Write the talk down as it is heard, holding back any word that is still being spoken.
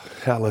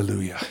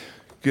Hallelujah.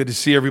 Good to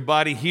see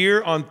everybody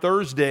here on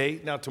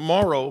Thursday. Now,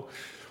 tomorrow,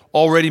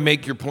 already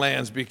make your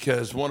plans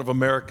because one of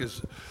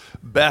America's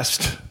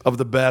best of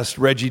the best,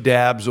 Reggie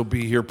Dabbs, will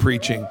be here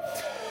preaching.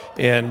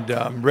 And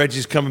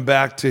Reggie's coming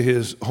back to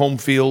his home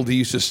field. He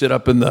used to sit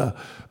up in the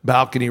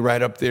balcony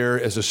right up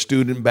there as a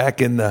student back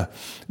in the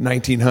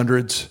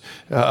 1900s,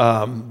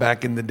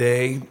 back in the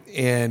day.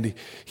 And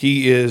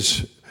he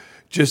is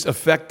just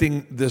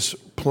affecting this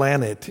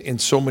planet in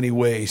so many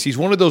ways. He's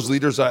one of those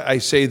leaders, I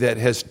say, that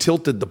has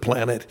tilted the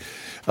planet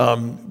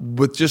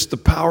with just the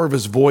power of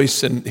his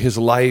voice and his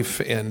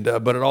life. And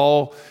but it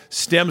all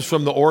stems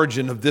from the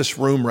origin of this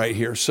room right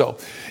here. So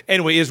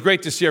anyway, it's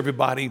great to see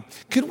everybody.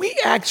 Could we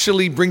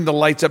actually bring the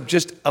lights up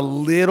just a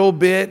little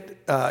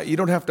bit? You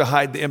don't have to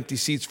hide the empty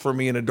seats for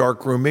me in a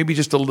dark room. Maybe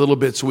just a little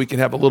bit so we can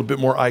have a little bit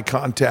more eye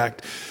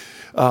contact.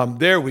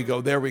 There we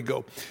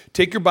go.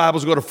 Take your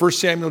Bibles, go to 1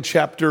 Samuel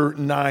chapter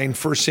 9.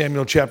 1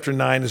 Samuel chapter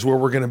 9 is where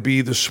we're going to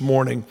be this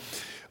morning.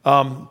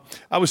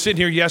 I was sitting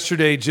here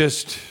yesterday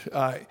just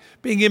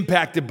being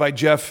impacted by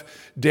Jeff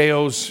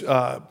Deo's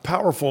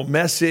powerful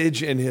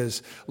message and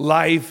his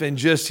life, and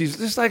he's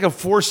just like a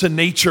force of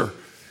nature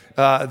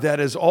that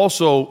is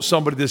also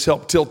somebody that's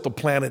helped tilt the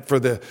planet for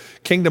the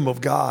kingdom of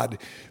God.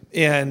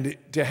 And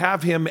to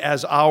have him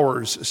as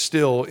ours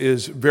still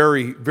is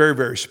very, very,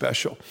 very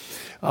special.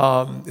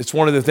 It's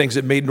one of the things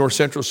that made North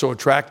Central so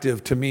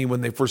attractive to me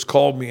when they first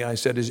called me. I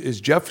said, is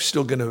Jeff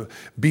still going to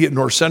be at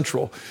North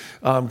Central?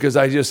 Because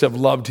I just have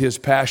loved his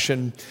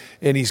passion,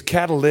 and he's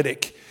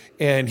catalytic,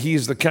 and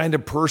he's the kind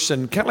of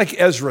person, kind of like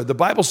Ezra. The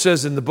Bible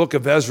says in the book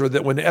of Ezra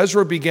that when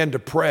Ezra began to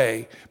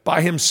pray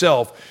by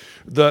himself,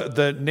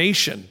 the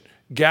nation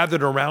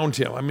gathered around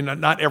him. I mean,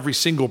 not every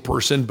single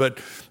person, but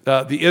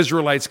the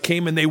Israelites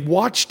came and they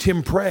watched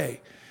him pray.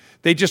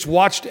 They just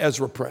watched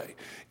Ezra pray.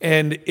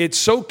 And it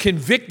so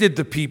convicted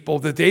the people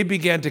that they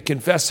began to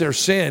confess their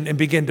sin and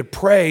began to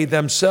pray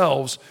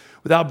themselves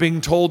without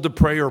being told to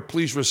pray or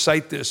please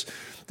recite this.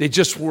 They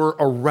just were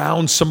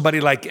around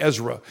somebody like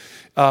Ezra,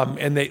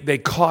 and they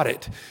caught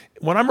it.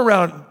 When I'm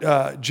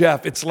around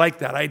Jeff, it's like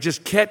that. I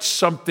just catch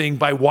something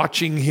by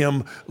watching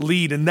him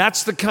lead. And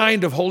that's the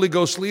kind of Holy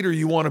Ghost leader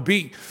you want to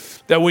be.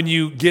 That when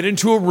you get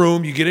into a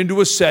room, you get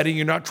into a setting,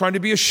 you're not trying to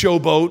be a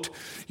showboat.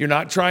 You're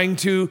not trying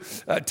to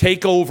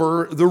take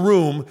over the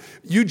room.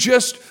 You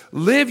just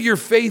live your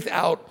faith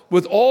out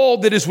with all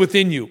that is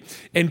within you.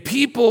 And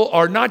people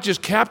are not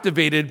just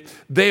captivated,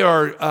 they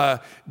are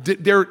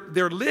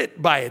they're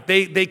lit by it.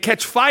 They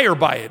catch fire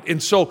by it.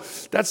 And so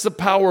that's the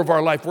power of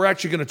our life. We're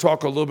actually going to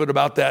talk a little bit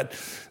about that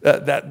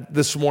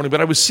this morning.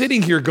 But I was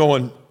sitting here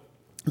going,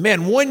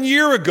 man, 1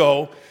 year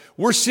ago,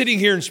 we're sitting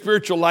here in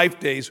Spiritual Life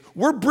Days.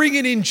 We're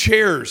bringing in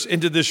chairs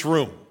into this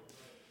room.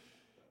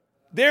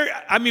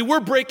 We're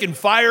breaking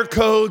fire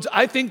codes.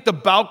 I think the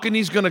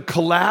balcony's going to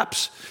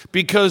collapse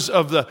because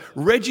of the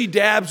Reggie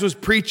Dabbs was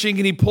preaching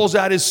and he pulls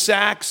out his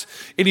sax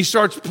and he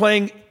starts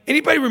playing.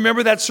 Anybody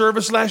remember that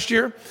service last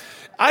year?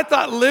 I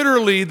thought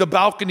literally the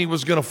balcony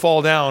was going to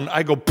fall down.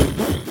 I go,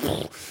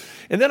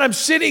 and then I'm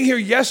sitting here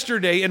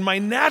yesterday and my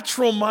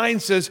natural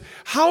mind says,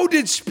 how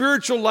did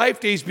Spiritual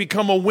Life Days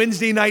become a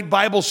Wednesday night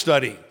Bible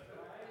study?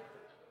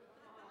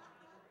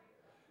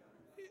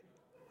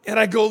 And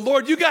I go,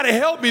 Lord, you got to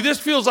help me. This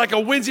feels like a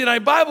Wednesday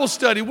night Bible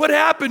study. What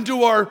happened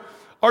to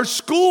our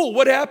school?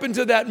 What happened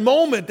to that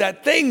moment,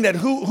 that thing, that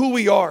who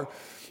we are?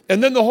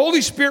 And then the Holy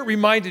Spirit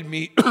reminded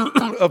me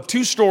of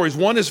two stories.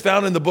 One is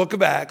found in the book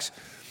of Acts.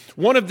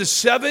 One of the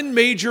 7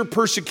 major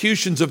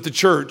persecutions of the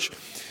church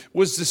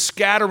was the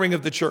scattering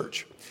of the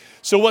church.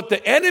 So what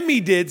the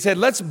enemy did, said,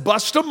 let's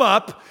bust them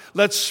up.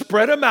 Let's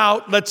spread them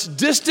out. Let's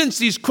distance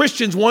these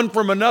Christians one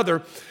from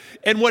another.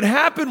 And what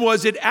happened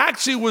was it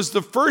actually was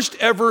the first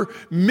ever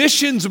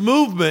missions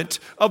movement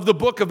of the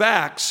book of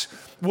Acts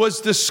was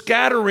the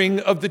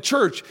scattering of the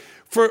church.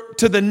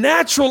 To the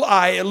natural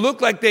eye, it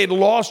looked like they had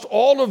lost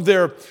all of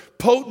their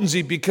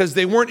potency because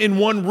they weren't in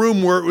one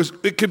room where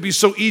it could be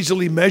so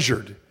easily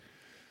measured.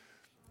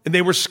 And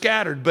they were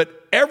scattered.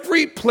 But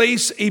every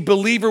place a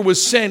believer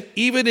was sent,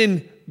 even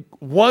in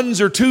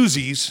ones or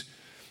twosies,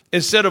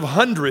 instead of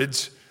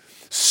hundreds,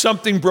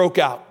 something broke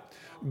out.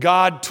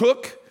 God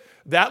took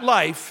that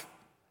life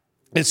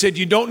and said,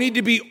 you don't need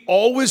to be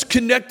always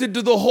connected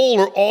to the whole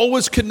or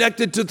always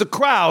connected to the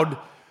crowd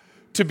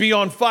to be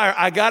on fire.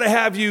 I got to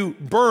have you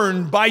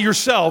burn by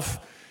yourself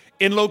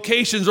in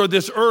locations or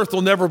this earth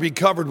will never be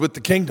covered with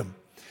the kingdom.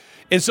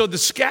 And so the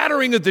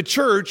scattering of the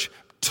church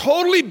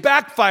totally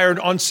backfired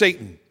on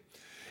Satan.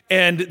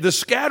 And the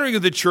scattering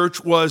of the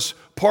church was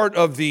part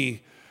of the,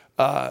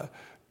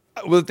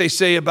 what they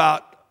say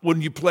about when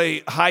you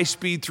play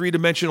high-speed,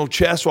 three-dimensional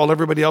chess while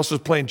everybody else is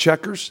playing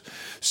checkers.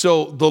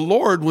 So the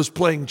Lord was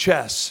playing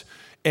chess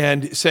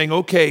and saying,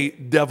 okay,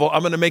 devil,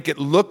 I'm going to make it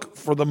look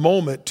for the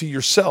moment to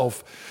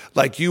yourself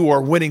like you are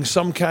winning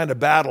some kind of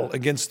battle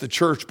against the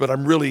church, but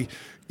I'm really,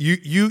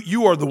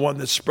 you are the one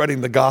that's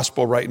spreading the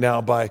gospel right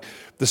now by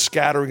the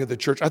scattering of the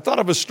church. I thought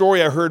of a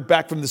story I heard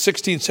back from the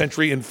 16th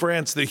century in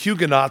France. The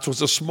Huguenots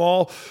was a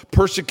small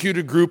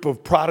persecuted group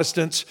of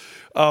Protestants,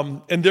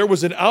 and there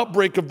was an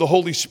outbreak of the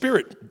Holy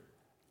Spirit.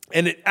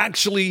 And it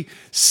actually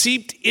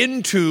seeped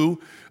into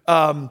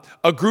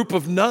a group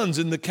of nuns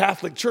in the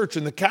Catholic Church.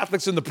 And the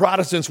Catholics and the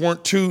Protestants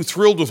weren't too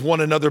thrilled with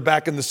one another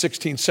back in the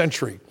 16th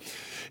century.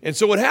 And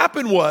so what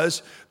happened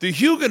was the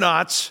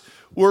Huguenots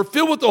were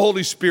filled with the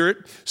Holy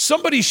Spirit.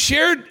 Somebody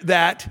shared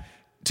that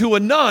to a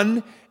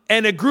nun,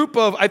 and a group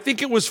of, I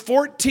think it was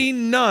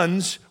 14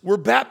 nuns, were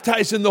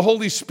baptized in the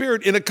Holy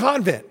Spirit in a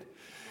convent.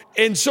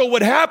 And so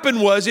what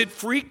happened was it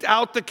freaked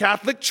out the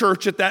Catholic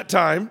Church at that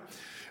time.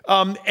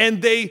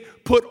 And they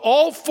put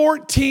all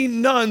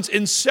 14 nuns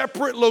in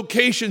separate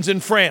locations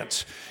in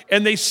France.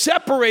 And they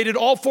separated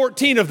all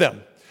 14 of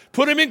them.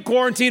 Put them in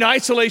quarantine,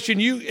 isolation,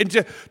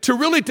 to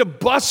really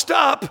bust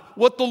up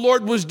what the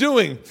Lord was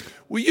doing.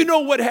 Well, you know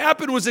what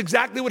happened was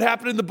exactly what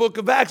happened in the book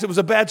of Acts. It was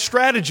a bad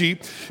strategy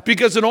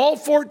because in all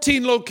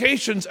 14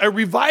 locations, a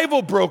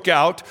revival broke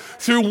out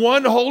through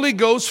one Holy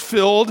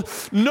Ghost-filled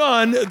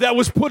nun that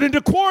was put into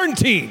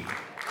quarantine.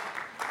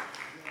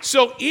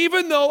 So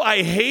even though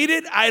I hate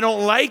it, I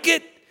don't like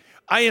it,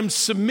 I am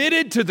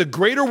submitted to the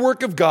greater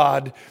work of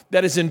God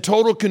that is in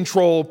total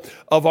control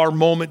of our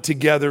moment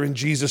together in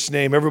Jesus'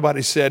 name.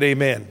 Everybody said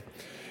amen.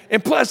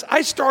 And plus,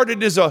 I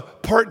started as a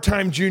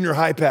part-time junior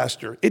high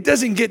pastor. It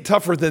doesn't get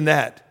tougher than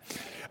that.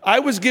 I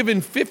was given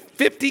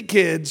 50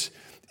 kids,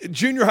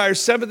 junior high,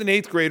 7th and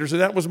 8th graders,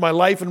 and that was my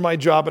life and my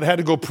job, and I had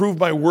to go prove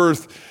my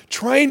worth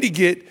trying to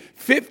get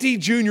 50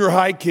 junior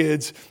high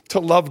kids to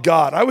love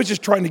God. I was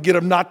just trying to get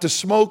them not to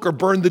smoke or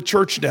burn the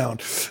church down.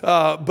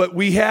 But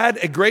we had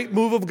a great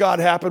move of God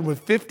happen with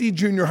 50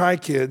 junior high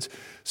kids.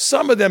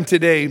 Some of them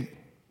today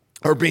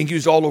are being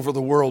used all over the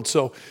world.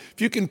 So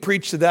if you can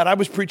preach to that. I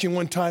was preaching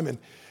one time in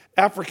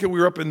Africa. We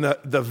were up in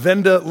the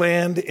Venda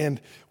land, and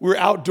we were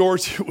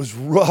outdoors. It was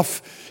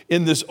rough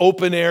in this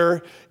open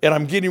air, and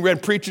I'm getting ready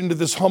preaching to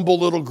this humble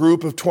little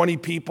group of 20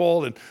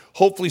 people, and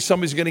hopefully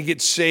somebody's going to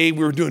get saved.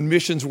 We were doing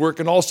missions work,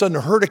 and all of a sudden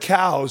a herd of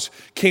cows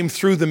came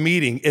through the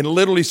meeting and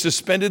literally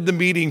suspended the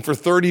meeting for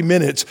 30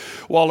 minutes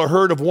while a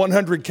herd of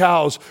 100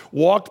 cows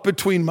walked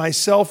between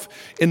myself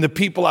and the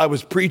people I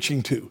was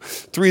preaching to.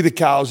 3 of the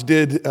cows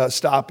did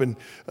stop and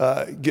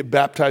get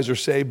baptized or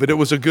saved, but it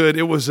was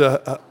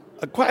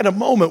quite a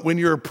moment when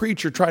you're a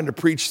preacher trying to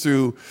preach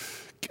through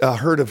a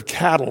herd of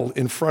cattle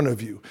in front of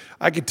you.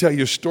 I could tell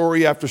you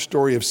story after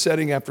story of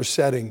setting after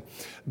setting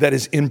that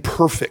is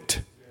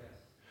imperfect.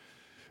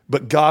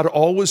 But God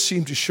always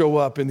seemed to show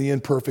up in the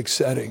imperfect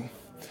setting.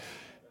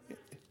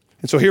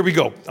 And so here we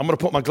go. I'm going to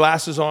put my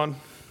glasses on.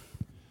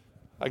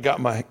 I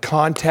got my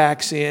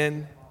contacts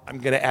in. I'm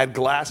going to add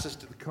glasses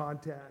to the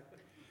contact.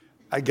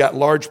 I got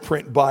large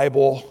print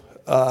Bible.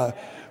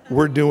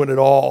 We're doing it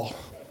all.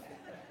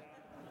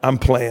 I'm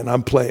playing.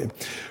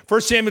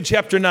 1 Samuel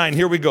chapter 9,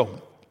 here we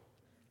go.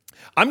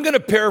 I'm going to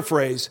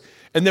paraphrase,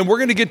 and then we're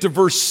going to get to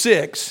verse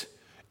 6,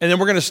 and then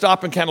we're going to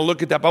stop and kind of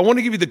look at that. But I want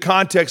to give you the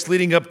context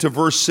leading up to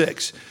verse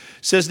 6. It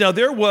says, now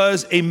there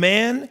was a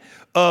man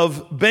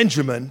of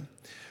Benjamin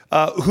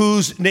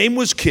whose name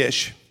was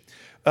Kish,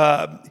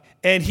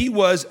 and he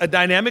was a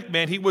dynamic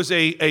man. He was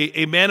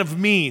a man of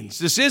means.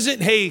 This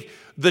isn't, hey,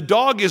 the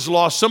dog is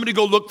lost, somebody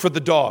go look for the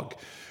dog.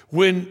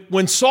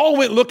 When Saul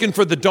went looking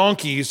for the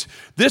donkeys,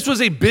 this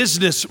was a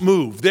business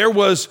move. There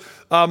was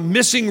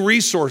missing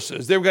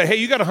resources. They were going, hey,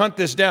 you got to hunt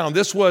this down.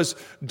 This was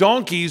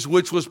donkeys,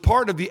 which was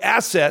part of the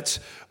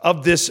assets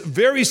of this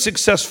very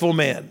successful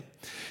man.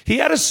 He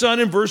had a son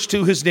in verse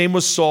 2. His name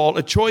was Saul,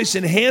 a choice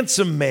and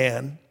handsome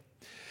man.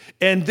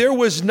 And there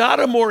was not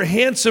a more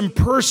handsome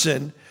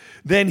person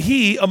than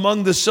he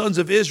among the sons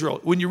of Israel.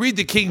 When you read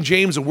the King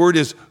James, the word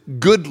is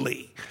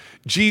goodly.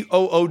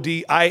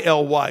 Goodly,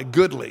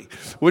 goodly,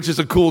 which is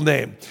a cool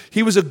name.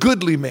 He was a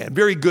goodly man,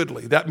 very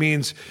goodly. That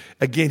means,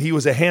 again, he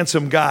was a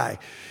handsome guy.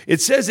 It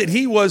says that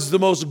he was the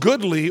most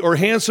goodly or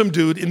handsome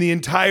dude in the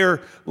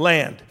entire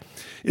land.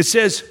 It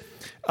says,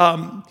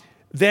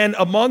 then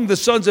among the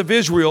sons of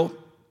Israel,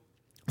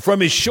 from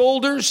his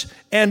shoulders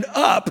and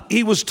up,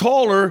 he was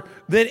taller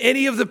than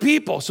any of the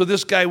people. So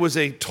this guy was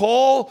a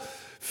tall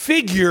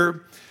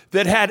figure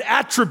that had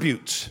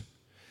attributes.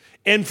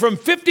 And from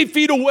 50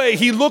 feet away,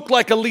 he looked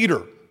like a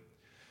leader.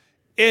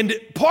 And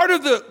part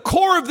of the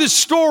core of this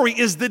story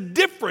is the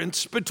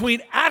difference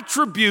between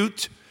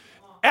attributes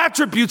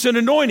and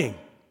anointing.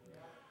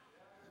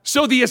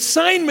 So the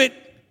assignment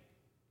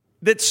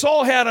that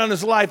Saul had on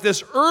his life,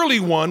 this early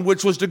one,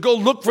 which was to go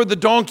look for the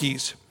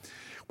donkeys,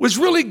 was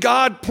really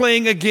God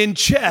playing again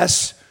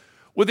chess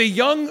with a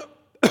young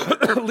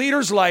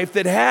leader's life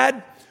that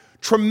had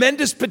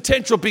tremendous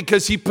potential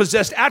because he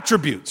possessed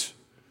attributes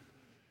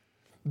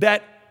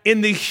that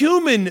in the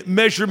human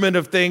measurement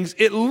of things,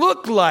 it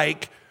looked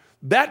like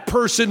that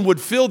person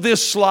would fill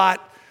this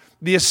slot.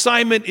 The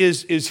assignment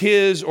is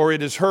his or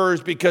it is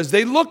hers because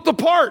they looked the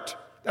part.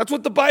 That's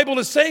what the Bible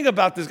is saying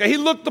about this guy. He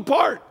looked the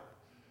part.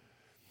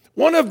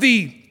 One of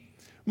the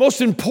most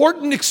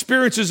important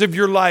experiences of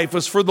your life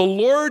was for the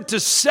Lord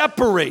to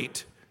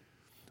separate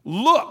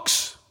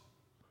looks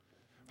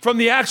from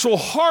the actual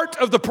heart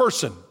of the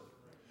person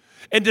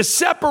and to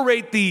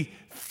separate the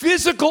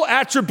physical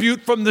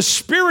attribute from the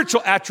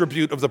spiritual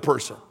attribute of the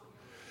person.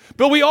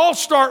 But we all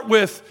start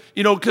with,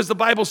 because the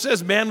Bible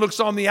says man looks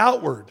on the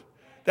outward.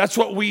 That's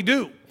what we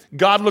do.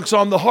 God looks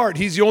on the heart.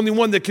 He's the only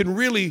one that can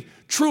really,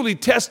 truly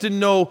test and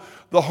know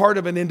the heart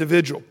of an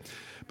individual.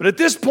 But at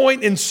this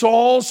point in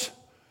Saul's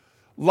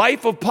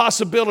life of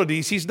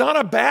possibilities, he's not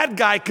a bad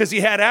guy because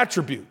he had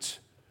attributes.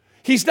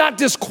 He's not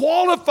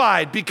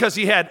disqualified because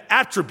he had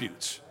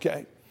attributes,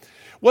 okay?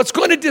 What's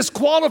going to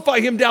disqualify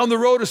him down the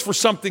road is for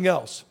something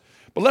else.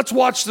 But let's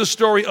watch the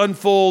story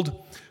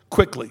unfold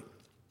quickly.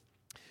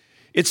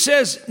 It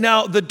says,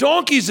 now the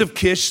donkeys of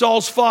Kish,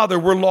 Saul's father,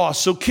 were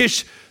lost. So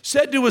Kish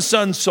said to his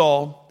son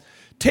Saul,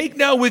 take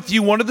now with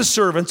you one of the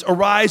servants,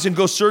 arise and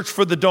go search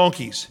for the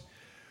donkeys.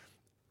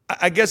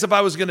 I guess if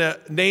I was going to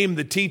name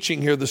the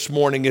teaching here this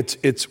morning,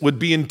 it would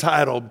be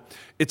entitled,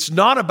 It's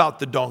Not About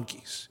the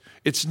Donkeys.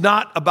 It's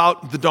not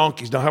about the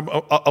donkeys.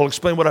 Now, I'll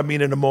explain what I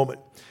mean in a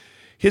moment.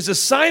 His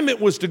assignment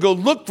was to go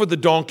look for the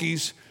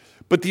donkeys,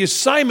 but the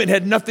assignment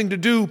had nothing to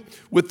do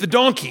with the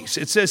donkeys.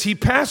 It says he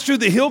passed through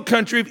the hill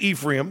country of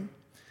Ephraim.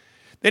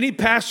 Then he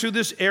passed through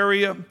this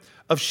area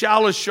of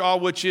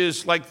Shalishah, which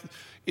is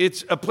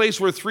it's a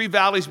place where three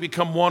valleys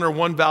become one or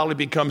one valley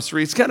becomes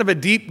three. It's kind of a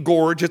deep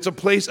gorge. It's a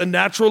place, a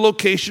natural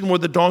location where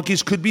the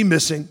donkeys could be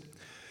missing.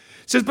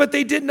 It says, but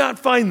they did not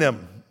find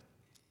them.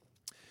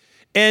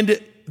 And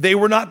they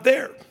were not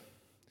there.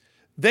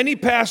 Then he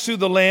passed through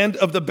the land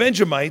of the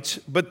Benjamites,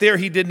 but there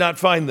he did not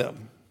find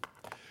them.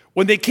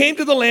 When they came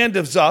to the land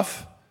of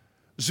Zuph,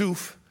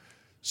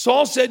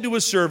 Saul said to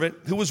his servant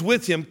who was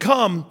with him,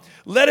 come,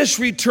 let us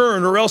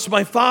return, or else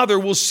my father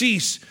will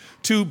cease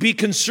to be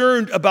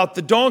concerned about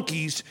the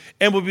donkeys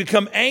and will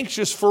become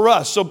anxious for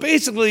us. So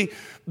basically,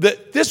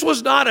 this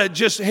was not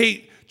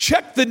hey,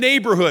 check the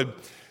neighborhood.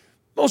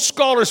 Most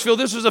scholars feel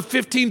this was a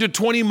 15 to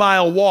 20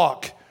 mile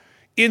walk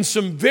in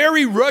some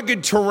very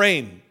rugged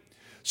terrain.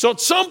 So at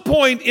some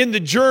point in the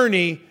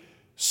journey,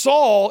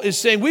 Saul is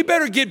saying, we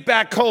better get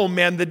back home,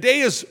 man. The day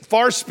is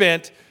far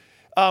spent.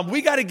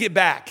 We got to get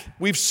back.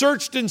 We've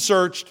searched and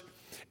searched.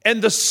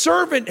 And the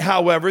servant,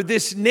 however,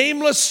 this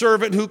nameless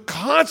servant who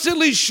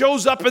constantly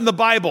shows up in the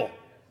Bible,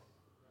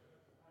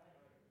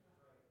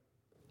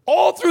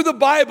 all through the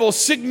Bible,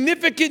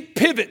 significant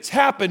pivots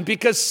happen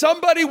because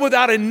somebody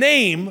without a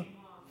name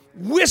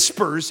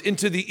whispers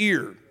into the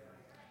ear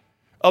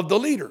of the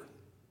leader.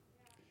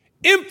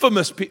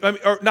 Infamous people,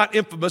 or not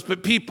infamous,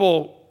 but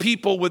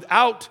people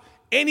without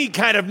any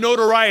kind of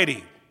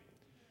notoriety,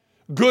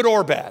 good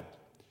or bad.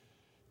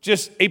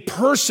 Just a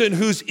person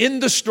who's in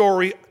the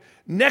story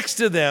next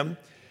to them.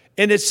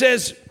 And it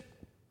says,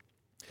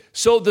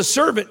 so the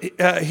servant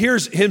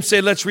hears him say,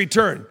 let's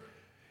return.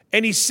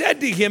 And he said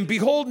to him,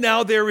 behold,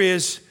 now there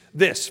is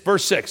this.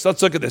 Verse 6,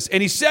 let's look at this.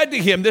 And he said to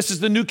him, this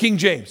is the New King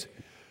James,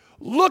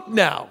 look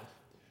now,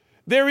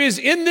 there is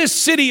in this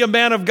city a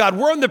man of God.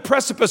 We're on the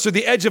precipice or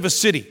the edge of a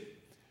city.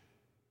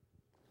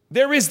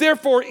 There is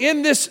therefore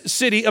in this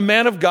city a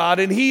man of God,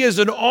 and he is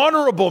an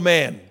honorable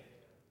man.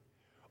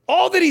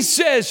 All that he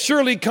says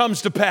surely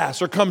comes to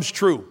pass or comes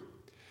true.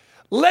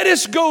 Let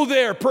us go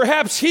there.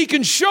 Perhaps he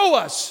can show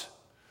us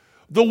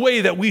the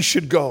way that we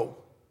should go.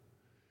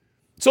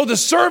 So the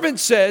servant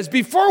says,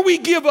 before we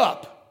give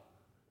up,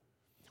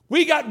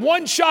 we got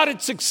one shot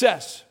at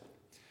success.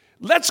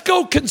 Let's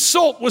go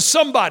consult with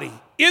somebody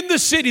in the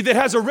city that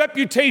has a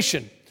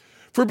reputation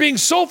for being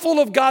so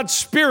full of God's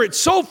Spirit,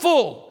 so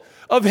full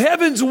of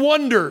heaven's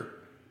wonder.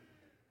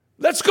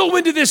 Let's go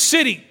into this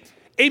city.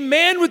 A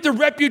man with the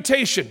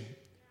reputation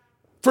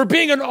for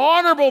being an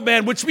honorable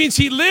man, which means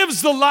he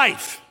lives the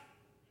life.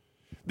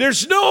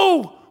 There's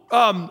no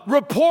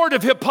report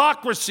of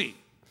hypocrisy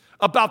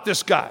about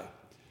this guy.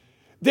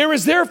 There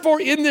is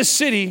therefore in this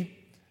city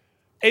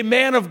a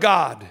man of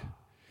God.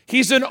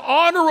 He's an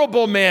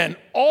honorable man.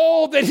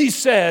 All that he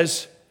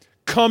says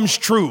comes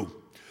true,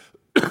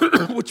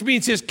 which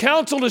means his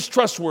counsel is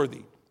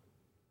trustworthy.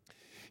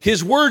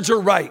 His words are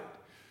right.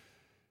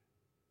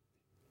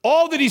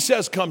 All that he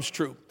says comes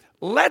true.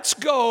 Let's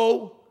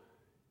go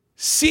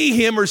see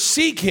him or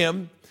seek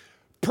him.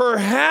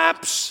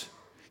 Perhaps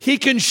he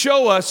can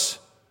show us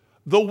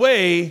the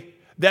way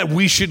that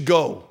we should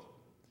go.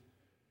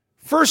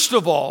 First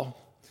of all,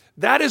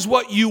 that is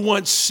what you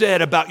once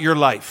said about your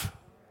life.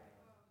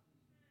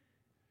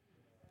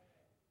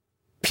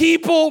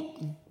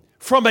 People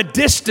from a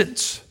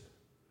distance,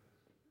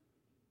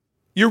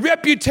 your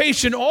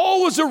reputation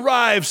always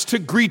arrives to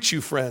greet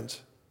you, friends.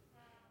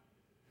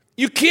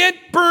 You can't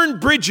burn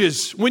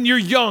bridges when you're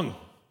young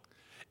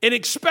and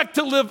expect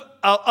to live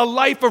a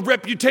life of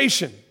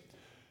reputation.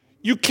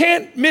 You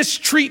can't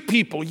mistreat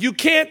people. You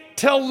can't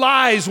tell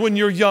lies when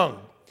you're young.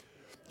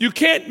 You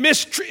can't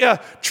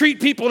mistreat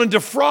people and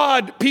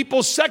defraud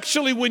people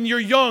sexually when you're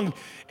young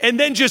and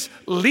then just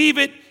leave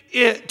it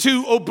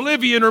to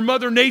oblivion or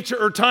Mother Nature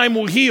or time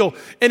will heal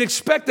and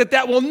expect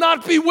that will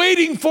not be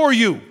waiting for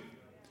you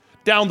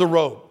down the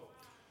road.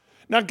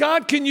 Now,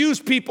 God can use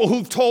people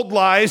who've told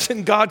lies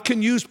and God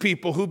can use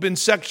people who've been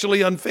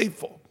sexually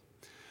unfaithful.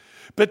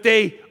 But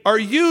they are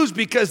used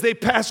because they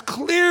pass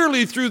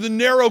clearly through the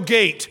narrow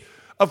gate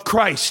of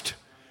Christ.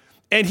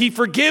 and he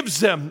forgives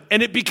them,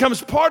 and it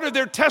becomes part of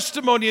their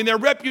testimony and their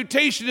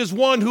reputation as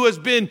one who has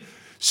been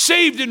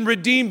saved and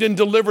redeemed and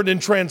delivered and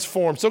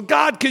transformed. So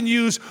God can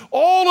use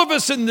all of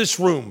us in this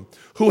room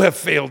who have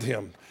failed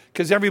him,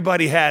 because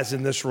everybody has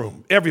in this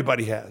room.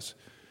 Everybody has.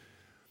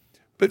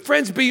 But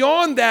friends,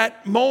 beyond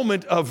that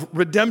moment of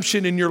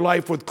redemption in your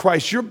life with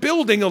Christ, you're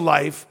building a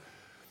life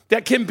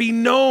that can be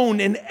known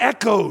and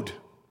echoed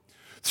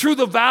through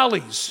the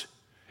valleys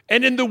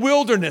and in the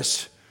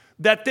wilderness,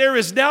 that there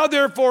is now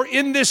therefore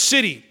in this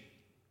city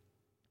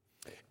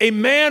a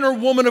man or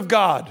woman of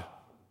God.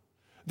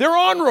 They're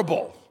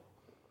honorable,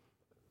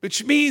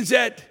 which means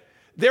that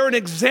they're an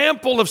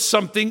example of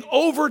something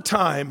over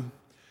time.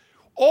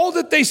 All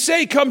that they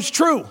say comes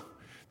true.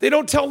 They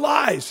don't tell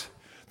lies.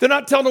 They're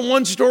not telling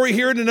one story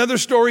here and another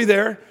story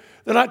there.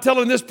 They're not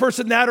telling this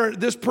person that or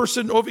this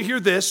person over here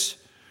this.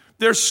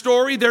 Their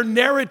story, their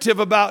narrative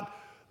about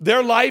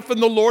their life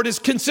and the Lord is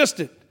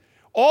consistent.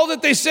 All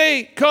that they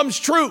say comes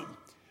true.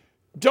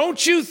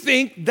 Don't you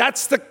think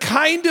that's the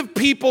kind of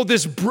people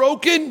this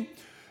broken,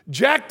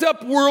 jacked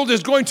up world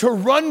is going to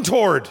run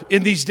toward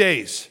in these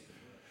days?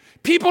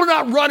 People are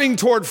not running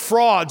toward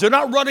frauds. They're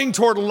not running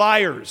toward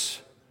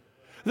liars.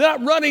 They're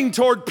not running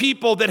toward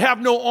people that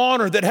have no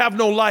honor, that have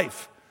no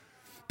life.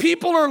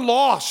 People are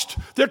lost.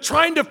 They're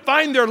trying to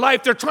find their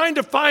life. They're trying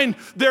to find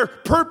their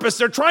purpose.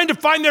 They're trying to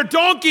find their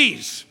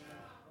donkeys.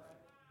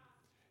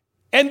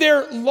 And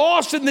they're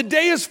lost, and the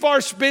day is far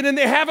spent, and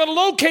they haven't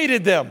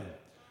located them.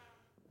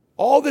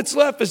 All that's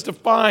left is to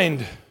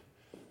find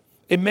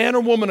a man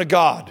or woman of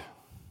God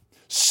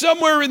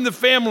somewhere in the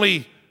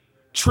family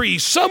tree,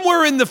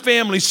 somewhere in the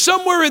family,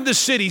 somewhere in the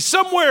city,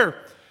 somewhere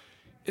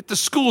at the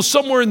school,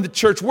 somewhere in the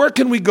church. Where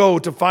can we go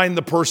to find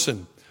the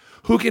person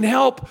who can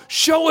help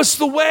show us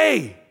the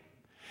way?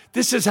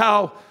 This is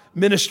how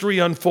ministry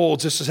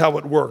unfolds. This is how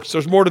it works.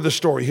 There's more to the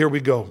story. Here we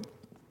go.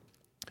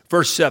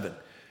 Verse 7.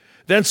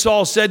 Then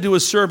Saul said to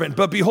his servant,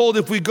 "But behold,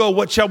 if we go,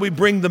 what shall we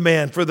bring the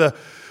man? For the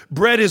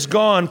bread is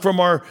gone from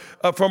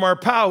our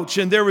pouch,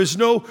 and there is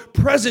no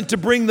present to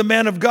bring the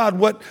man of God.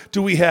 What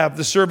do we have?"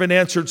 The servant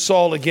answered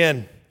Saul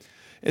again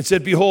and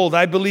said, "Behold,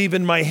 I have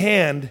in my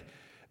hand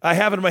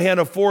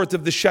a fourth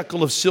of the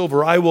shekel of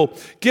silver. I will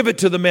give it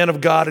to the man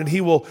of God, and he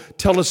will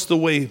tell us the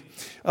way."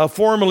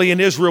 Formerly in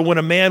Israel, when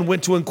a man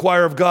went to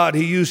inquire of God,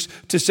 he used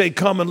to say,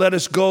 "Come and let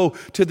us go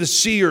to the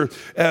seer,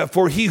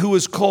 for he who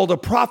is called a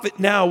prophet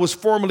now was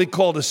formerly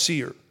called a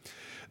seer."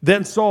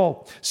 Then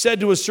Saul said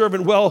to his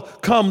servant, "Well,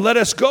 come, let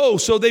us go."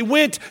 So they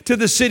went to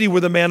the city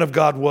where the man of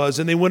God was,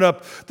 and they went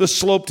up the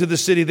slope to the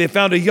city. They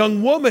found a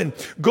young woman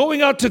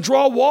going out to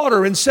draw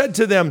water and said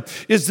to them,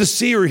 "Is the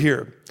seer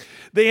here?"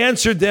 They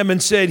answered them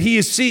and said, he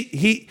is. See,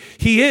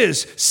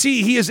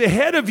 he is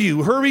ahead of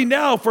you. Hurry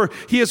now, for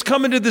he has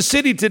come into the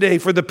city today,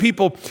 for the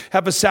people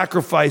have a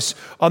sacrifice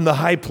on the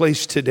high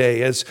place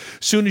today. As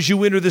soon as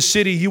you enter the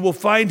city, you will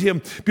find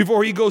him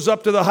before he goes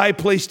up to the high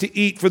place to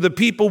eat, for the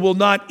people will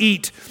not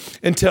eat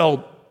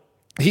until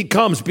he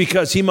comes,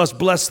 because he must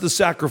bless the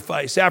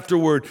sacrifice.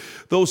 Afterward,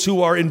 those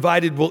who are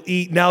invited will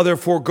eat. Now,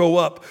 therefore, go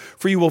up,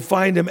 for you will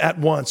find him at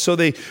once. So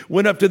they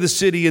went up to the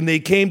city, and they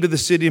came to the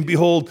city, and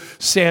behold,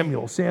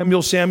 Samuel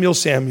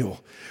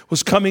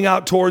was coming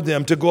out toward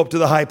them to go up to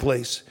the high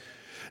place.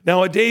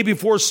 Now, a day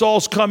before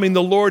Saul's coming,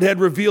 the Lord had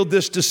revealed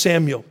this to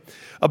Samuel.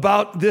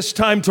 "About this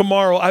time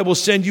tomorrow, I will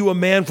send you a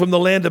man from the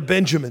land of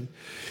Benjamin.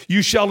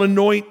 You shall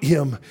anoint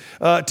him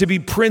to be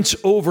prince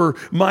over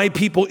my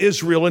people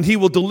Israel, and he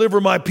will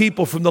deliver my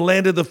people from the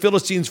land of the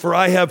Philistines, for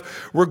I have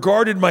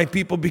regarded my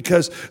people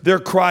because their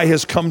cry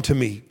has come to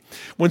me."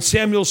 When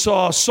Samuel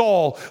saw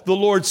Saul, the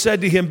Lord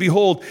said to him,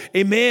 "Behold,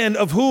 a man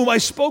of whom I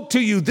spoke to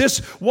you, this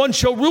one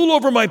shall rule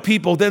over my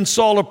people." Then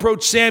Saul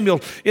approached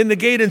Samuel in the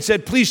gate and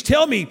said, "Please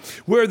tell me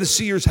where the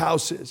seer's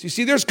house is." You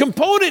see, there's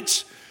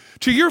components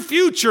to your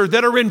future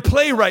that are in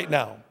play right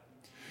now.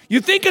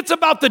 You think it's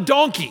about the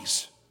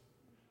donkeys.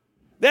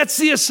 That's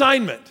the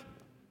assignment.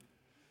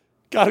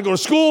 Got to go to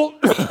school,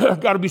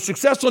 got to be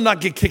successful,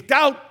 not get kicked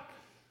out.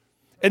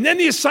 And then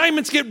the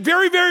assignments get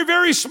very, very,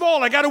 very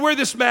small. I got to wear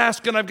this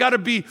mask, and I've got to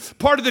be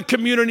part of the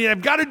community, and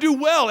I've got to do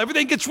well.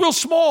 Everything gets real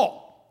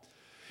small.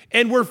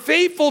 And we're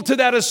faithful to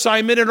that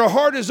assignment, and our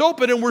heart is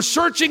open, and we're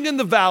searching in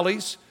the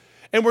valleys,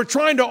 and we're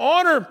trying to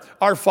honor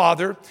our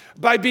Father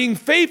by being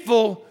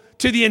faithful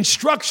to the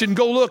instruction,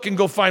 go look and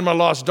go find my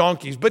lost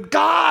donkeys. But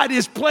God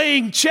is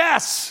playing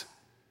chess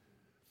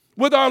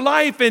with our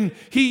life, and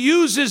he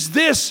uses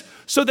this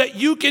so that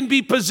you can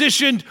be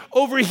positioned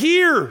over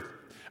here.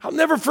 I'll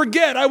never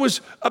forget, I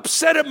was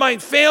upset at my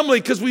family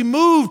because we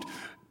moved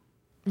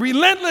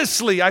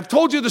relentlessly. I've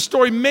told you the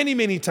story many,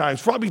 many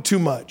times, probably too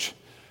much.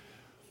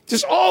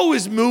 Just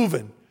always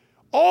moving,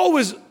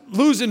 always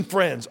losing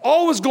friends,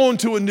 always going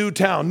to a new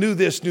town, new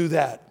this, new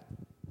that.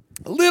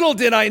 Little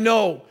did I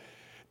know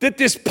that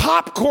this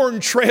popcorn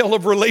trail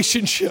of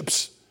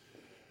relationships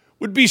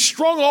would be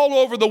strung all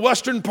over the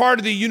western part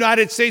of the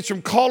United States,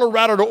 from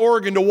Colorado to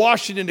Oregon to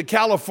Washington to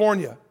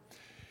California.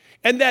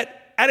 And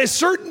that at a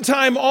certain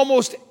time,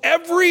 almost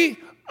every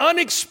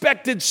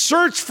unexpected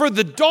search for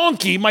the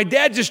donkey. My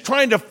dad just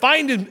trying to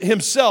find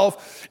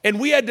himself, and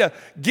we had to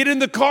get in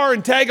the car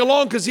and tag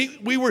along because he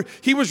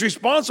was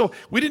responsible.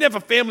 We didn't have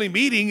a family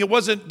meeting. It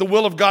wasn't the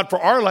will of God for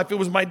our life. It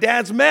was my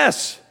dad's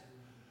mess.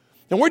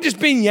 And we're just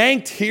being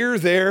yanked here,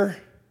 there.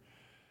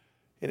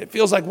 And it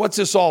feels like, what's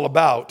this all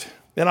about?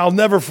 And I'll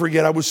never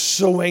forget, I was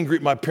so angry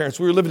at my parents.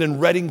 We were living in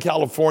Redding,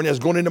 California. I was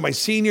going into my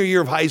senior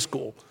year of high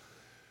school.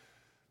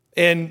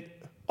 And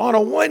on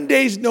a one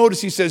day's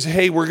notice, he says,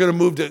 hey, we're going to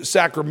move to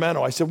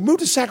Sacramento. I said, move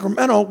to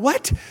Sacramento?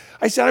 What?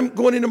 I said, I'm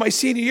going into my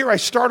senior year. I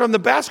start on the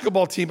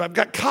basketball team. I've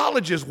got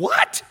colleges.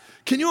 What?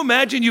 Can you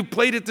imagine you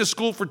played at this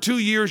school for 2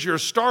 years, you're a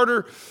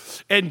starter,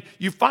 and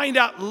you find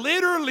out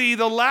literally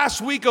the last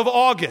week of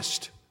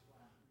August.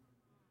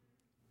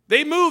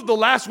 They moved the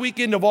last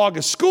weekend of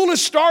August. School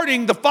is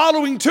starting the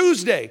following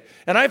Tuesday.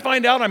 And I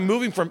find out I'm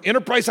moving from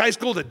Enterprise High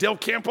School to Del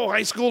Campo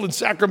High School in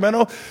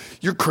Sacramento.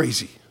 You're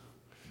crazy.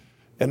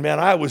 And man,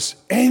 I was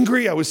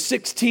angry. I was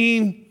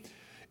 16,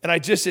 and I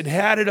just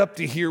had it up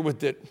to here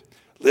with it.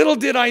 Little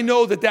did I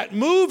know that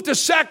move to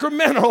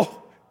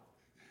Sacramento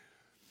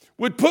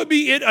would put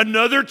me in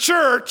another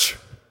church.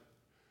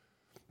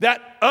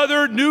 That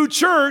other new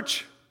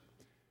church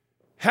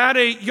had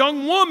a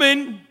young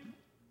woman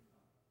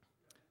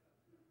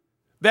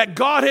that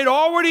God had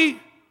already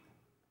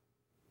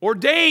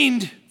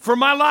ordained for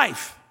my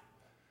life.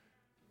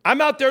 I'm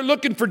out there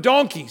looking for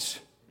donkeys,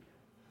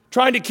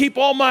 trying to keep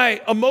all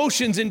my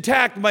emotions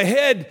intact, my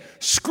head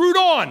screwed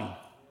on.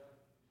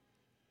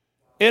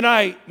 And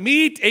I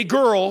meet a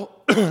girl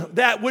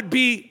that would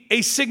be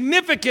a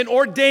significant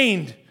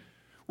ordained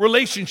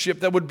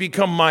relationship that would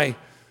become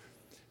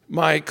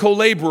my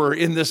co-laborer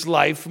in this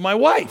life, my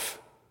wife.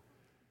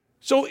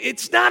 So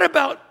it's not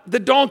about the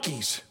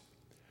donkeys.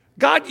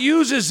 God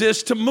uses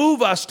this to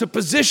move us, to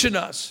position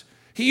us.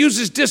 He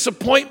uses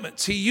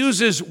disappointments. He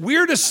uses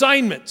weird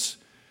assignments.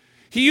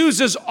 He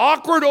uses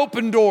awkward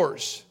open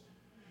doors.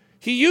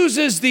 He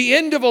uses the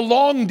end of a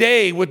long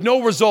day with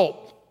no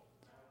result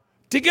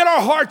to get our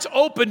hearts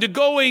open to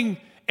going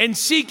and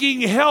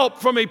seeking help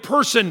from a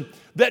person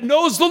that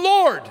knows the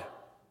Lord.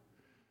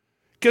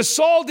 Because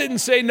Saul didn't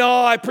say,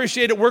 no, I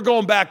appreciate it, we're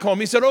going back home.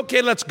 He said,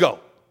 okay, let's go.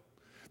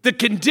 The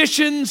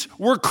conditions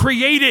were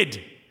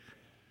created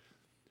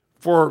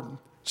for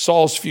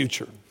Saul's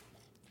future.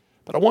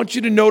 But I want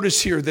you to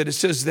notice here that it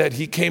says that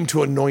he came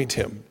to anoint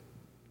him.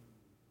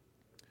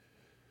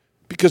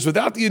 Because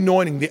without the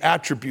anointing, the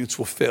attributes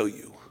will fail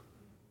you.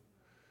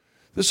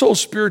 This whole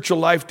spiritual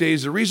life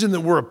days, the reason that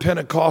we're a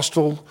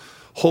Pentecostal,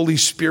 Holy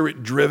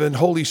Spirit driven,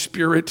 Holy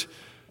Spirit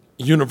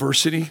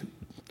university,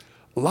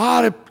 a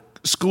lot of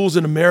schools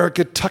in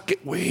America tuck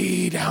it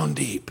way down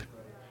deep.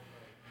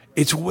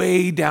 It's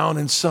way down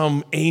in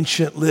some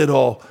ancient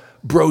little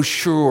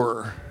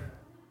brochure.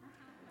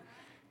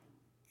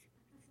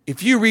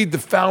 If you read the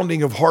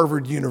founding of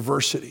Harvard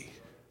University,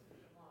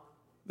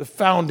 the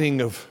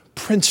founding of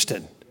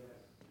Princeton,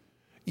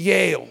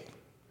 Yale,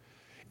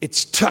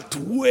 it's tucked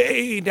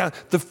way down.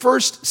 The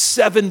first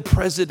 7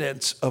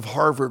 presidents of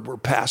Harvard were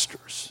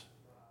pastors.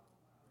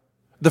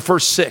 The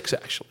first 6,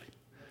 actually.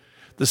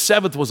 The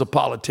 7th was a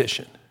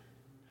politician.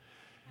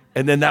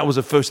 And then that was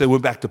the first, they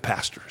went back to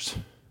pastors.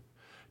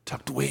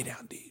 Tucked way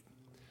down deep.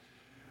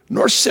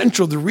 North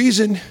Central, the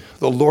reason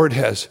the Lord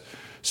has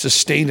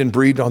sustained and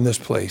breathed on this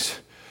place,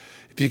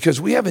 because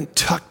we haven't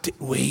tucked it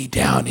way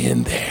down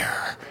in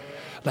there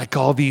like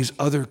all these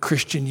other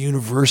Christian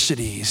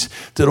universities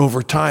that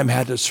over time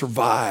had to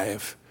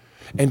survive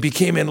and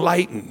became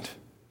enlightened,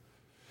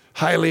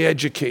 highly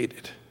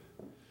educated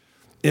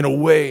in a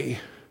way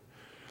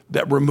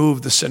that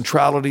removed the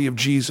centrality of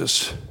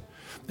Jesus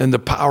and the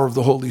power of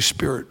the Holy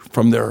Spirit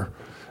from their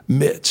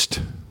midst.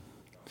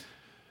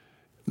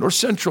 North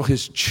Central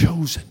has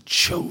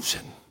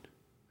chosen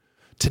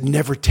to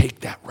never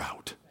take that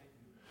route.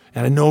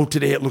 And I know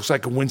today it looks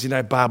like a Wednesday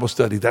night Bible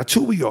study. That's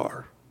who we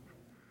are.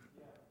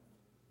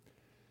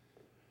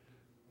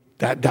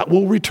 That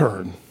will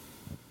return.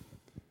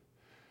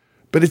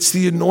 But it's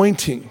the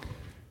anointing,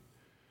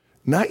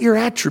 not your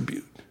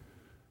attribute.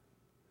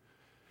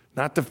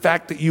 Not the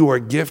fact that you are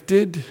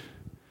gifted,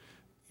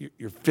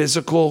 your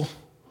physical,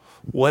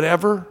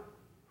 whatever,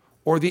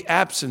 or the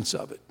absence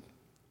of it.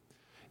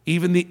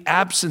 Even the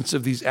absence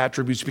of these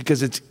attributes,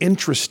 because it's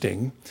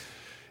interesting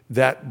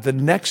that the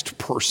next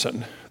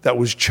person that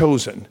was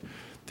chosen,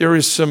 there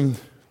is some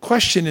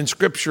question in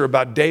Scripture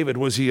about David.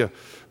 Was he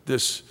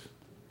this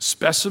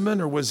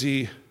specimen, or was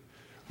he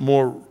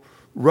more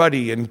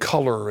ruddy in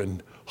color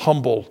and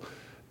humble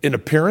in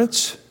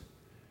appearance?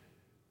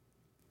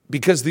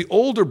 Because the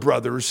older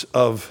brothers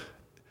of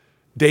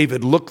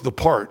David looked the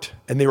part,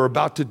 and they were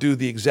about to do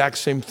the exact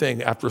same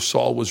thing after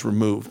Saul was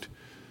removed.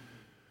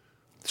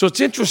 So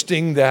it's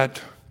interesting that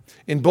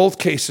in both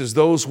cases,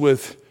 those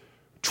with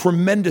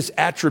tremendous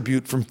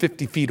attribute from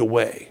 50 feet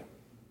away,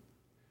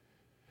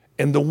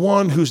 and the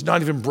one who's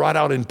not even brought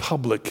out in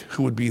public,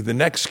 who would be the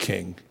next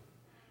king,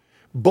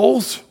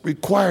 both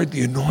required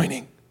the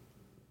anointing.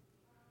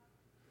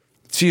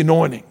 It's the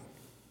anointing,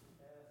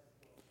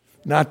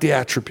 not the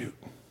attribute.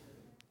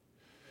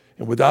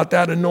 And without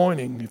that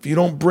anointing, if you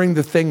don't bring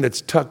the thing that's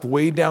tucked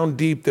way down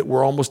deep that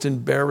we're almost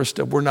embarrassed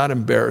of, we're not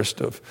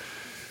embarrassed of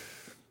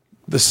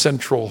the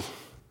central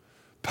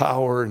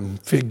power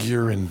and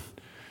figure and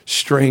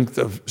strength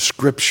of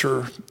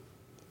Scripture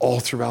all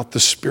throughout the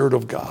Spirit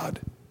of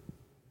God.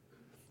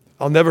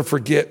 I'll never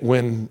forget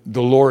when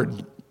the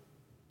Lord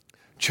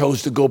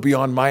chose to go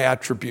beyond my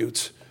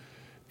attributes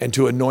and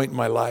to anoint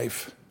my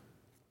life.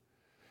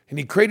 And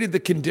he created the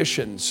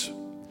conditions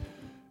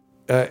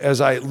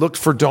as I looked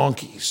for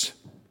donkeys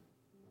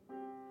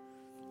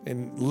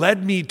and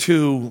led me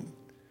to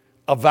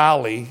a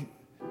valley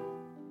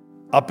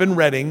up in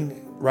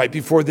Redding right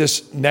before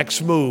this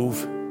next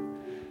move,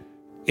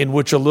 in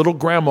which a little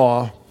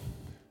grandma,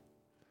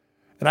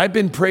 and I've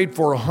been prayed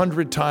for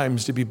 100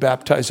 times to be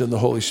baptized in the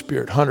Holy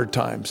Spirit, 100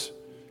 times.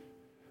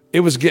 It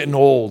was getting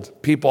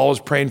old. People always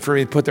praying for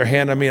me, put their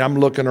hand on me. I'm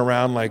looking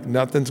around like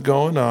nothing's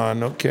going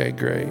on. Okay,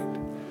 great.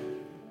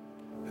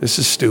 This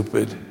is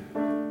stupid.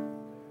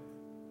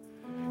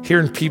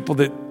 Hearing people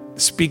that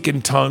speak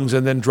in tongues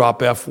and then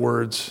drop F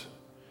words.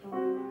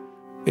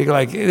 You're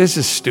like, this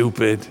is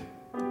stupid.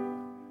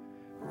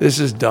 This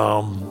is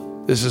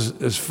dumb. This is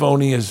as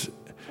phony as,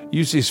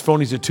 usually as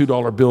phony as a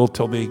 $2 bill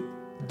till they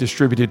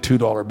distributed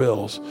 $2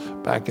 bills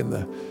back in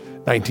the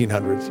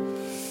 1900s.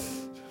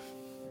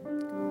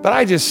 But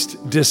I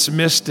just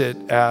dismissed it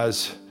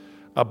as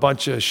a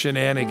bunch of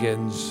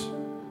shenanigans.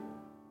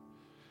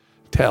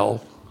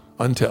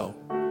 Until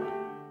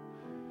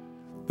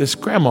this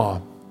grandma,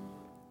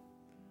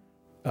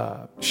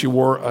 she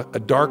wore a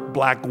dark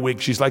black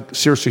wig. She's like,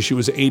 seriously, she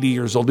was 80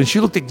 years old. And she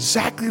looked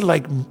exactly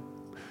like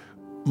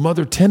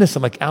Mother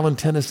Tennyson, like Alan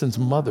Tennyson's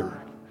mother.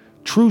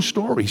 True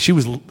story. She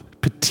was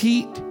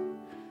petite,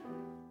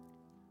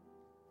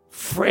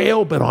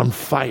 frail, but on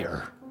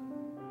fire.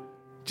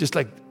 Just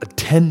like a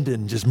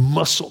tendon, just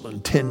muscle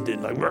and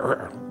tendon, like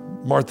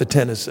Martha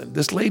Tennyson.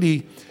 This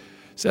lady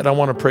said, I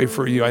want to pray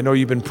for you. I know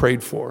you've been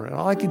prayed for. And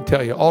all I can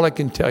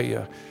tell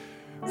you,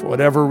 for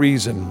whatever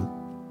reason,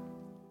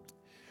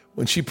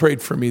 when she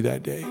prayed for me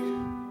that day,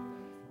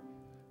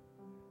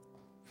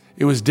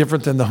 it was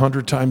different than the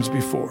 100 times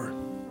before.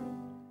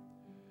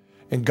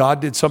 And God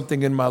did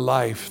something in my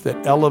life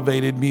that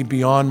elevated me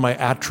beyond my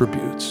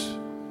attributes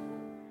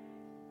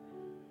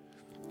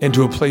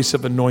into a place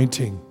of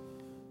anointing.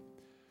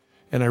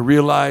 And I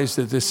realized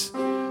that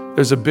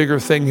there's a bigger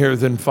thing here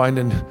than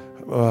finding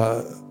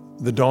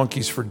the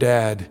donkeys for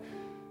Dad.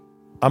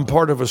 I'm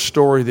part of a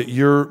story that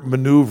you're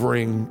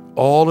maneuvering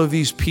all of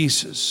these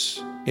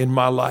pieces in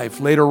my life.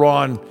 Later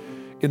on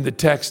in the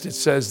text, it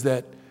says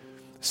that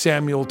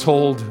Samuel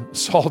told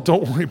Saul,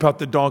 don't worry about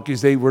the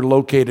donkeys. They were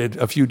located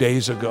a few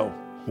days ago.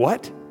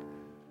 What?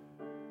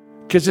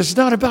 Because it's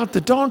not about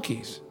the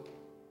donkeys.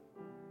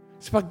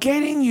 It's about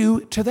getting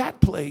you to that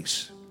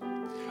place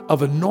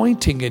of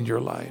anointing in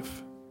your life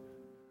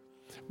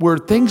where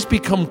things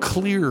become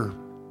clear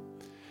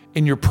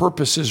and your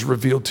purpose is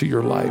revealed to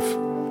your life.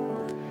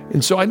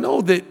 And so I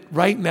know that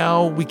right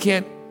now we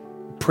can't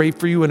pray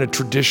for you in a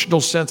traditional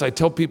sense. I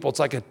tell people it's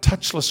like a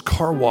touchless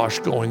car wash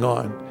going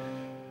on.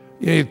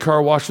 You know, a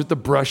car wash with the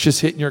brushes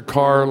hitting your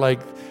car, like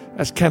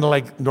that's kind of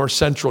like North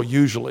Central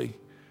usually.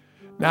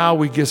 Now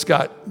we just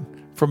got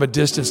from a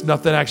distance,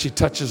 nothing actually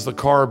touches the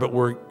car, but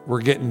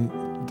we're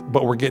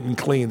getting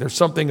clean. There's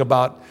something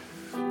about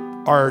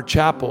our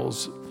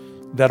chapels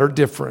that are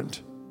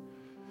different.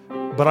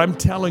 But I'm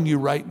telling you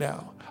right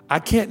now, I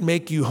can't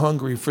make you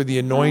hungry for the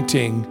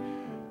anointing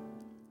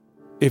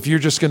if you're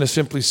just going to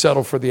simply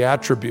settle for the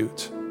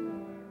attributes.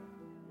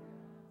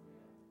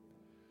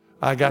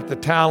 I got the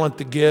talent,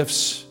 the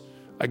gifts.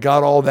 I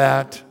got all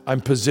that.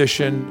 I'm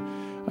positioned.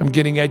 I'm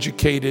getting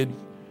educated.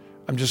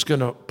 I'm just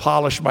going to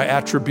polish my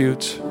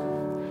attributes.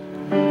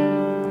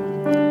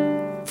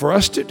 For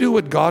us to do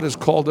what God has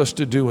called us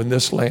to do in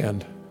this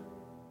land,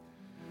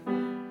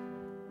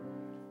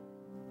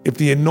 if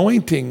the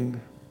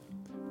anointing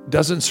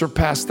doesn't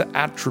surpass the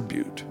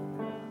attribute,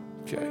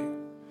 okay,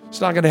 it's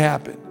not going to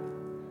happen.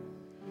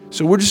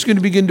 So we're just going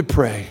to begin to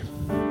pray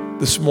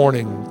this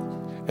morning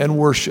and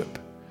worship.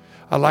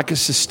 I'd like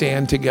us to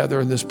stand together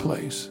in this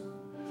place.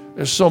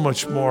 There's so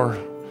much more.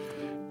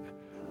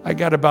 I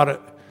got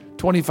about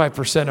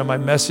 25% of my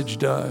message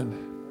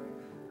done.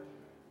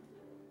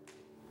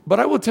 But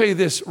I will tell you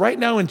this, right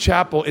now in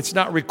chapel, it's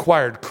not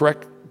required,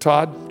 correct,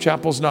 Todd?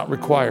 Chapel's not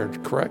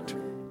required, correct?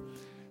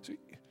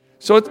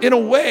 So in a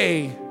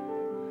way,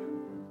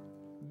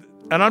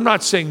 and I'm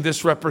not saying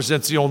this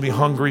represents the only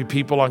hungry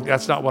people.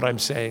 That's not what I'm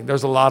saying.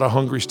 There's a lot of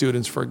hungry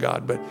students for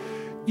God, but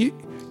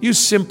you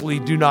simply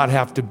do not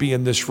have to be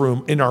in this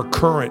room in our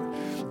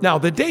current. Now,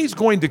 the day's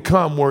going to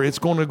come where it's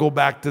going to go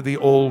back to the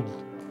old.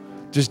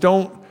 Just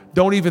don't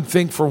even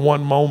think for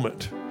one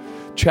moment.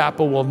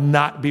 Chapel will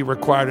not be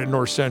required at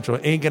North Central.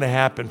 It ain't going to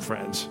happen,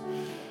 friends.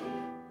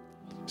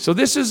 So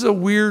this is a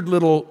weird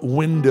little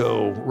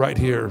window right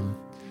here.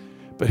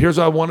 But here's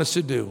what I want us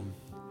to do.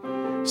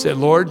 Say,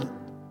 Lord,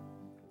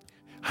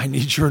 I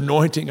need your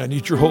anointing. I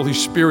need your Holy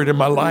Spirit in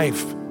my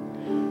life.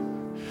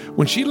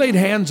 When she laid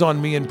hands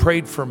on me and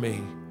prayed for me,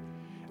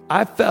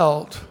 I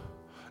felt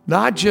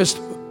not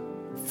just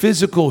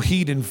physical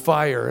heat and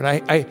fire. And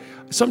I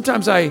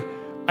sometimes I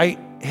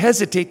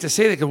hesitate to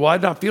say that because, well,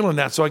 I'm not feeling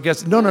that. So I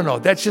guess, no.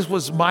 That just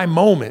was my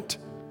moment.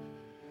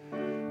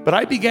 But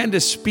I began to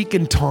speak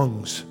in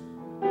tongues.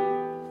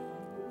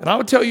 And I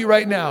will tell you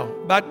right now,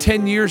 about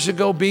 10 years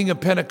ago, being a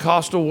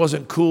Pentecostal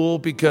wasn't cool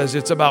because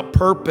it's about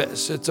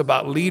purpose. It's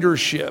about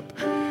leadership.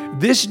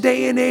 This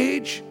day and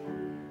age,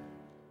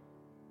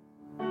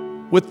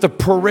 with the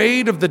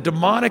parade of the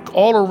demonic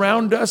all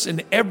around us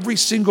and every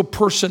single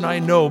person I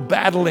know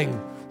battling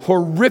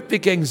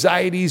horrific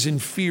anxieties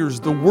and fears,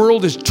 the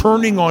world is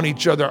turning on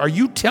each other. Are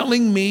you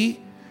telling me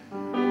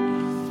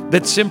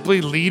that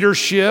simply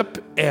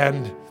leadership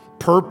and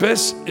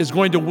purpose is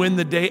going to win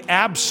the day?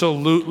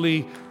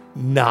 Absolutely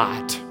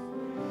not.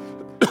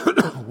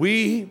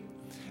 We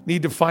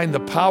need to find the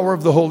power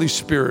of the Holy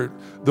Spirit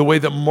the way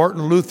that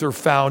Martin Luther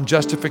found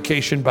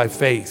justification by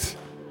faith.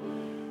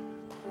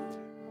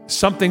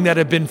 Something that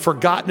had been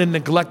forgotten and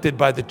neglected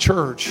by the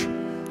church.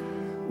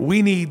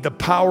 We need the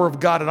power of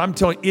God. And I'm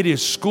telling you, it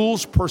is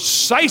schools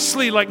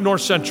precisely like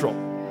North Central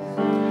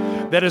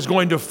that is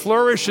going to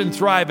flourish and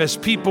thrive as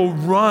people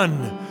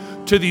run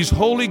to these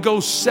Holy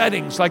Ghost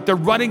settings like they're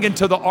running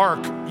into the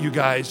ark, you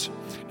guys.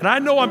 And I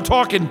know I'm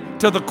talking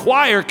to the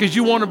choir because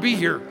you want to be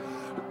here.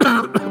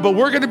 But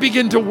we're going to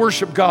begin to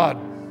worship God.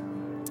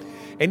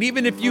 And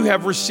even if you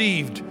have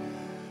received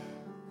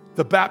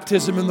the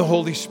baptism in the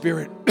Holy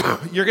Spirit,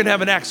 you're going to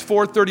have an Acts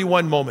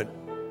 4:31 moment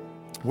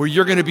where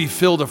you're going to be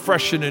filled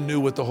afresh and anew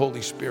with the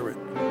Holy Spirit.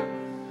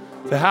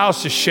 The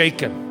house is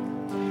shaken.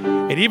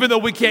 And even though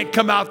we can't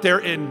come out there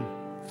and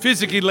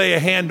physically lay a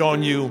hand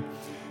on you,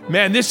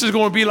 man, this is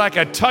going to be like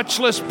a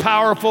touchless,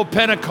 powerful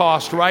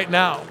Pentecost right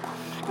now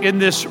in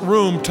this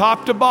room,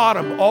 top to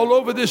bottom, all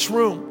over this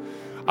room.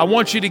 I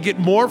want you to get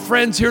more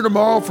friends here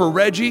tomorrow for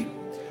Reggie.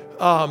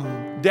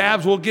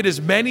 Dabs, will get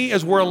as many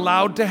as we're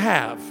allowed to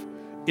have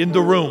in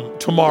the room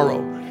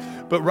tomorrow.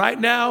 But right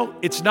now,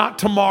 it's not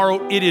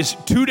tomorrow, it is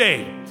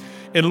today.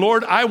 And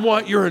Lord, I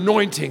want your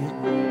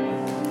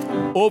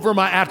anointing over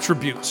my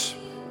attributes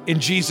in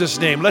Jesus'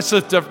 name. Let's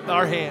lift up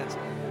our hands.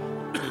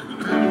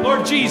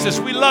 Lord Jesus,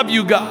 we love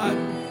you, God.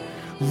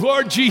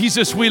 Lord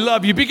Jesus, we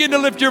love you. Begin to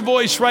lift your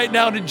voice right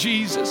now to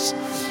Jesus.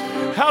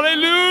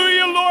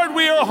 Hallelujah, Lord,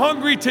 we are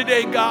hungry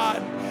today,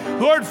 God.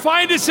 Lord,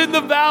 find us in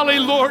the valley,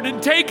 Lord,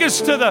 and take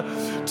us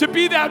to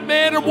be that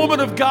man and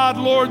woman of God,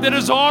 Lord, that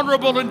is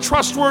honorable and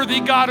trustworthy,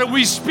 God, and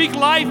we speak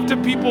life to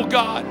people,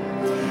 God.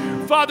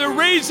 Father,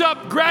 raise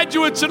up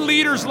graduates and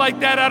leaders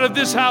like that out of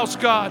this house,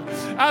 God,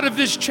 out of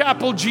this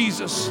chapel,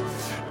 Jesus.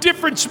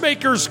 Difference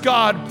makers,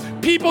 God.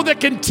 People that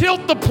can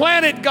tilt the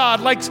planet, God,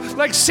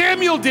 like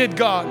Samuel did,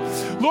 God.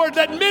 Lord,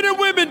 let men and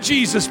women,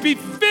 Jesus, be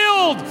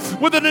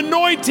filled with an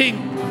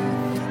anointing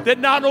that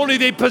not only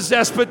they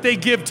possess, but they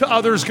give to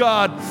others,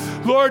 God.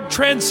 Lord,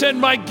 transcend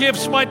my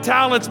gifts, my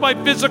talents, my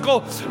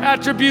physical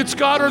attributes,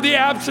 God, or the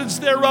absence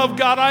thereof,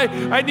 God.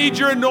 I need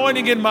your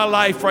anointing in my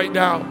life right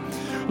now.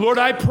 Lord,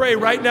 I pray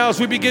right now as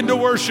we begin to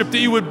worship that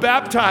you would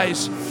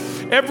baptize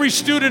every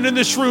student in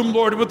this room,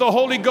 Lord, with the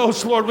Holy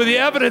Ghost, Lord, with the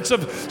evidence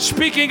of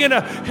speaking in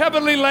a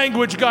heavenly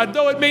language, God,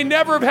 though it may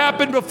never have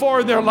happened before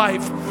in their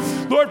life.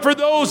 Lord, for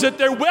those that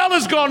their well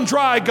has gone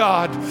dry,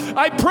 God,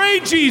 I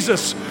pray,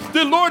 Jesus,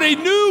 that, Lord, a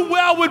new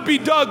well would be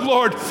dug,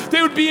 Lord.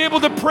 They would be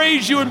able to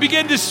praise you and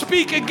begin to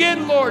speak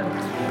again, Lord,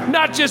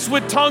 not just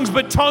with tongues,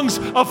 but tongues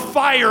of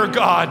fire,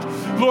 God.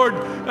 Lord,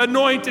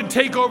 anoint and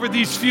take over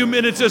these few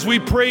minutes as we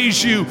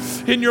praise you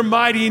in your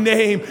mighty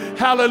name.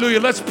 Hallelujah.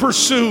 Let's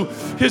pursue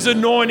his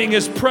anointing,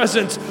 his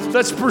presence.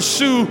 Let's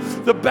pursue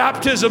the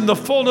baptism, the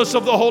fullness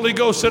of the Holy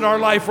Ghost in our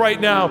life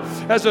right now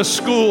as a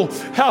school.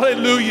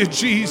 Hallelujah,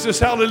 Jesus.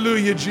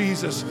 Hallelujah,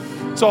 Jesus.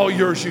 It's all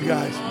yours, you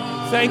guys.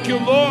 Thank you,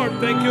 Lord.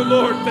 Thank you,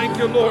 Lord. Thank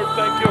you, Lord.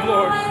 Thank you,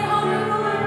 Lord.